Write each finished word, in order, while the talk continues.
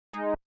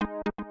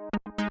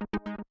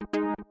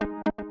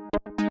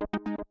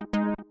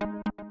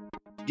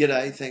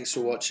G'day, thanks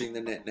for watching the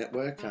Net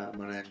Network.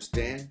 My name's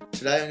Dan.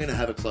 Today I'm going to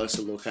have a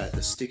closer look at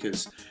the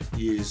stickers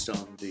used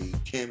on the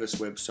Canvas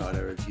website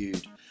I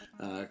reviewed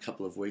a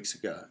couple of weeks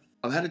ago.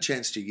 I've had a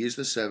chance to use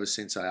the service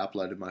since I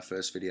uploaded my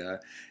first video,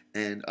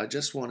 and I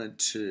just wanted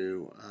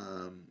to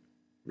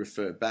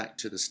refer back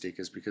to the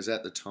stickers because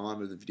at the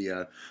time of the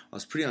video I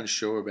was pretty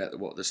unsure about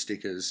what the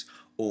stickers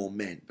all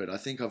meant, but I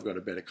think I've got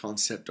a better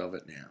concept of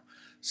it now.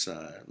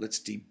 So let's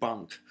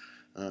debunk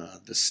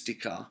the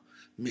sticker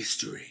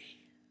mystery.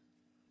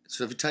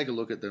 So if you take a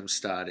look at them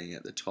starting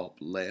at the top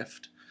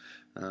left,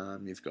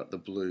 you've got the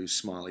blue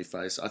smiley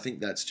face. I think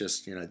that's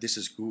just, this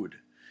is good.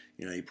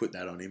 You put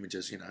that on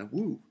images,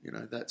 woo,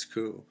 that's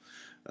cool.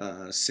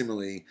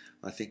 Similarly,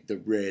 I think the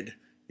red,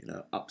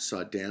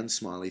 upside down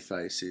smiley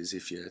face is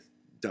if you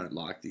don't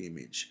like the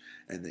image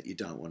and that you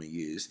don't want to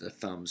use the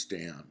thumbs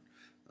down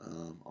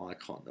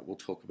icon that we'll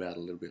talk about a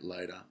little bit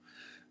later.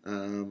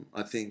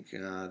 I think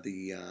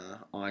the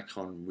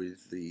icon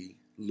with the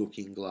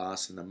looking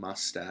glass and the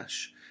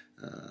mustache,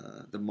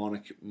 the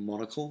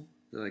monocle,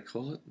 do they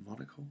call it?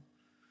 Monocle?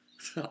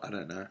 I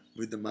don't know.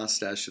 With the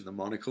mustache and the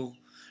monocle,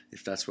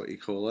 if that's what you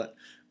call it.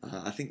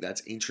 I think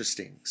that's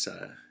interesting.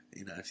 So,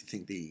 if you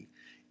think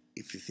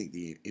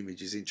the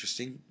image is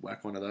interesting,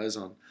 whack one of those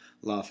on.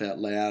 Laugh out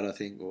loud, I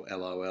think, or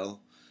LOL,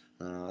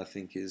 I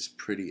think is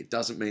pretty. It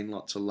doesn't mean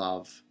lots of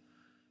love.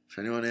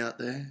 For anyone out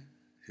there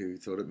who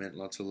thought it meant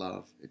lots of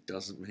love, it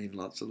doesn't mean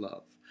lots of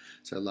love.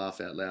 So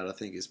laugh out loud, I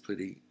think, is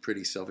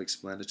pretty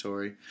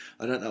self-explanatory.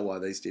 I don't know why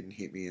these didn't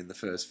hit me in the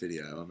first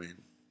video. I mean,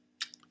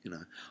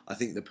 I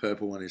think the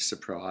purple one is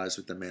surprise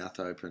with the mouth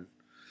open.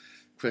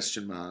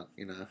 Question mark,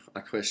 I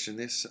question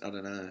this. I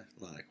don't know,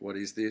 like, what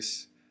is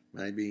this?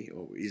 Maybe,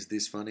 or is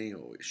this funny,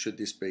 or should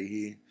this be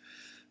here?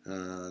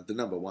 The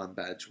number one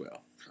badge,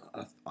 well,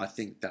 I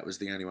think that was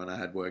the only one I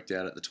had worked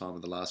out at the time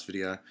of the last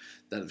video.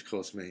 That, of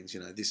course, means,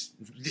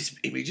 this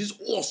image is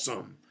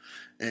awesome.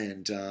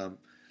 And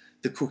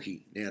the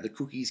cookie. Now, the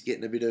cookie's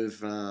getting a bit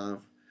of,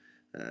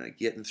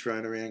 getting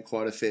thrown around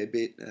quite a fair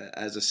bit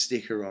as a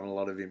sticker on a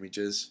lot of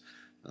images.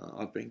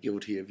 I've been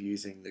guilty of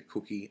using the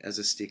cookie as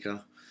a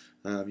sticker.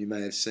 You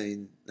may have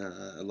seen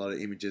a lot of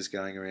images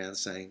going around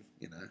saying,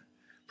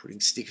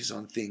 putting stickers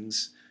on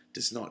things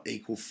does not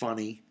equal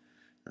funny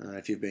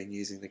if you've been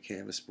using the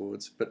canvas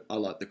boards. But I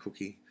like the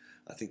cookie.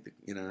 I think that,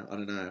 I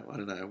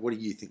don't know. What do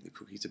you think the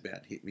cookie's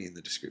about? Hit me in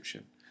the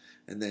description.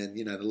 And then,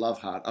 the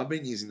love heart. I've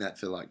been using that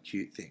for like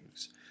cute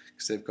things.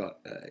 Because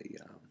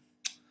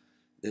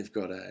they've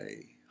got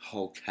a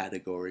whole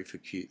category for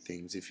cute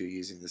things if you're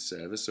using the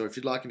service. So if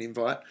you'd like an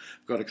invite,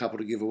 I've got a couple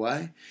to give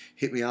away.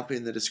 Hit me up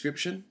in the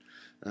description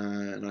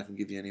and I can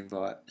give you an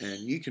invite. And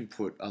you can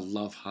put a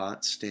love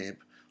heart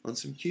stamp on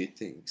some cute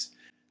things.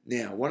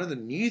 Now, one of the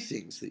new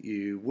things that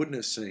you wouldn't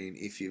have seen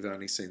if you've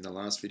only seen the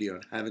last video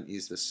and haven't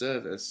used the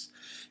service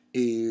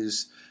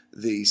is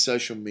the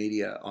social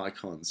media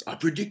icons. I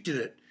predicted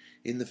it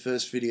in the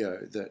first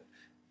video that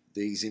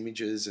these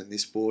images and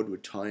this board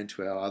would tie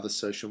into our other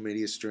social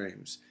media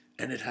streams,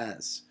 and it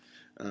has.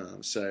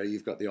 So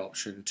you've got the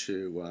option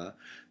to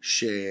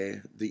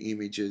share the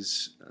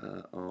images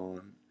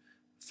on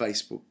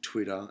Facebook,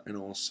 Twitter, and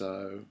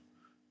also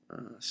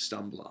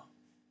Stumbler.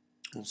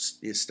 Or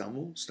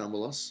Stumble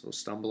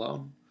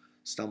On,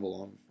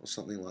 or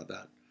something like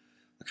that.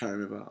 I can't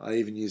remember. I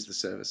even used the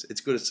service. It's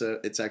good.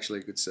 It's actually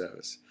a good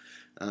service.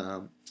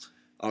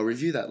 I'll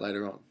review that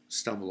later on.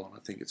 Stumble On, I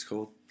think it's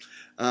called.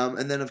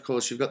 And then, of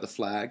course, you've got the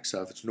flag.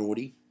 So if it's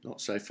naughty,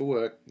 not safe for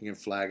work, you can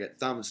flag it.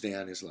 Thumbs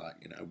down is like,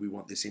 we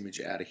want this image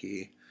out of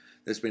here.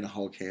 There's been a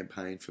whole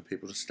campaign for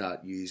people to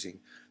start using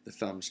the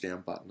thumbs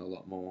down button a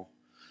lot more.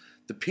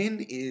 The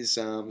pin is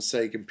so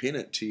you can pin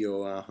it to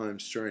your home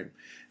stream,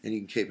 and you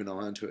can keep an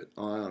eye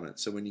on it.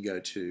 So when you go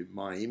to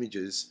My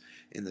Images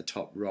in the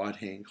top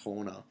right-hand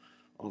corner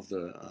of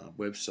the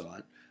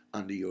website,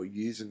 under your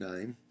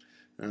username,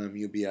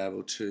 you'll be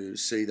able to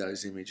see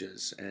those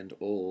images and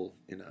all,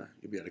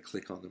 you'll be able to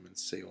click on them and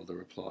see all the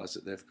replies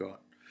that they've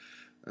got.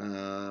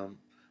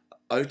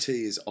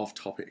 OT is off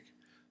topic.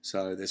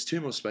 So there's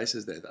two more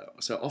spaces there though.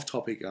 So off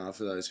topic,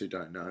 for those who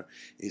don't know,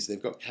 is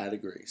they've got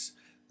categories.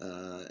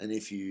 And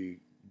if you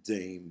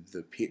deem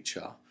the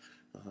picture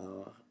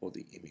or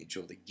the image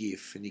or the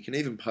GIF, and you can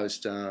even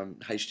post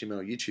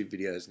HTML YouTube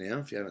videos now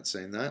if you haven't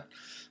seen that,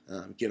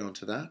 get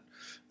onto that.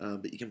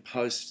 But you can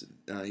post,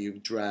 you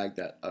drag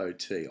that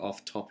OT,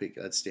 off topic,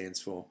 that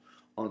stands for,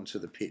 onto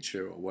the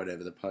picture or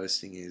whatever the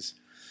posting is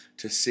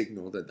to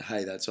signal that,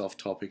 hey, that's off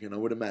topic. And I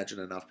would imagine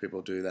enough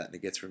people do that and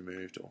it gets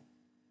removed or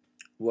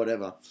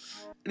whatever.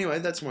 Anyway,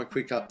 that's my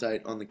quick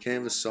update on the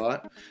Canvas site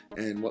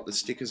and what the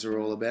stickers are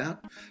all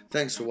about.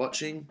 Thanks for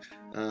watching.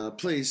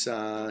 Please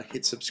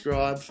hit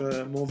subscribe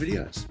for more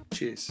videos.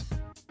 Cheers.